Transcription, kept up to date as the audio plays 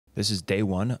This is day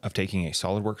one of taking a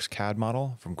SolidWorks CAD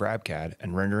model from GrabCAD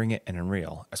and rendering it in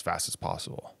Unreal as fast as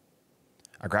possible.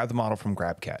 I grabbed the model from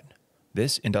GrabCAD.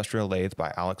 This industrial lathe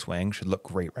by Alex Wang should look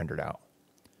great rendered out.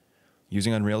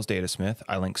 Using Unreal's Datasmith,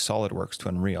 I link SolidWorks to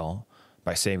Unreal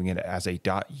by saving it as a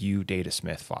 .u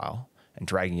Datasmith file and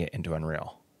dragging it into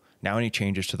Unreal. Now any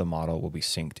changes to the model will be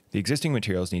synced. The existing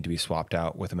materials need to be swapped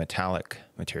out with the metallic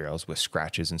materials with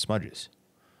scratches and smudges.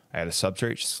 I add a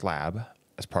substrate slab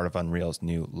as part of Unreal's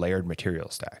new layered material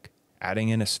stack. Adding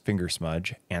in a finger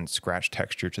smudge and scratch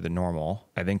texture to the normal,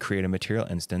 I then create a material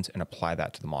instance and apply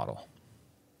that to the model.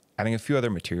 Adding a few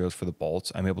other materials for the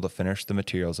bolts, I'm able to finish the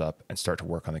materials up and start to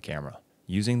work on the camera.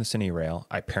 Using the Cine rail,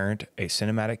 I parent a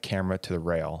cinematic camera to the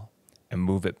rail and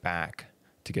move it back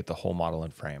to get the whole model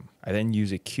in frame. I then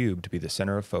use a cube to be the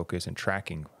center of focus and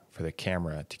tracking for the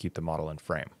camera to keep the model in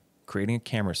frame. Creating a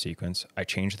camera sequence, I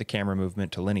change the camera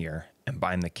movement to linear and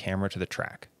bind the camera to the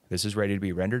track. This is ready to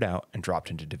be rendered out and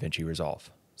dropped into DaVinci Resolve.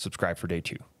 Subscribe for day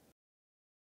 2.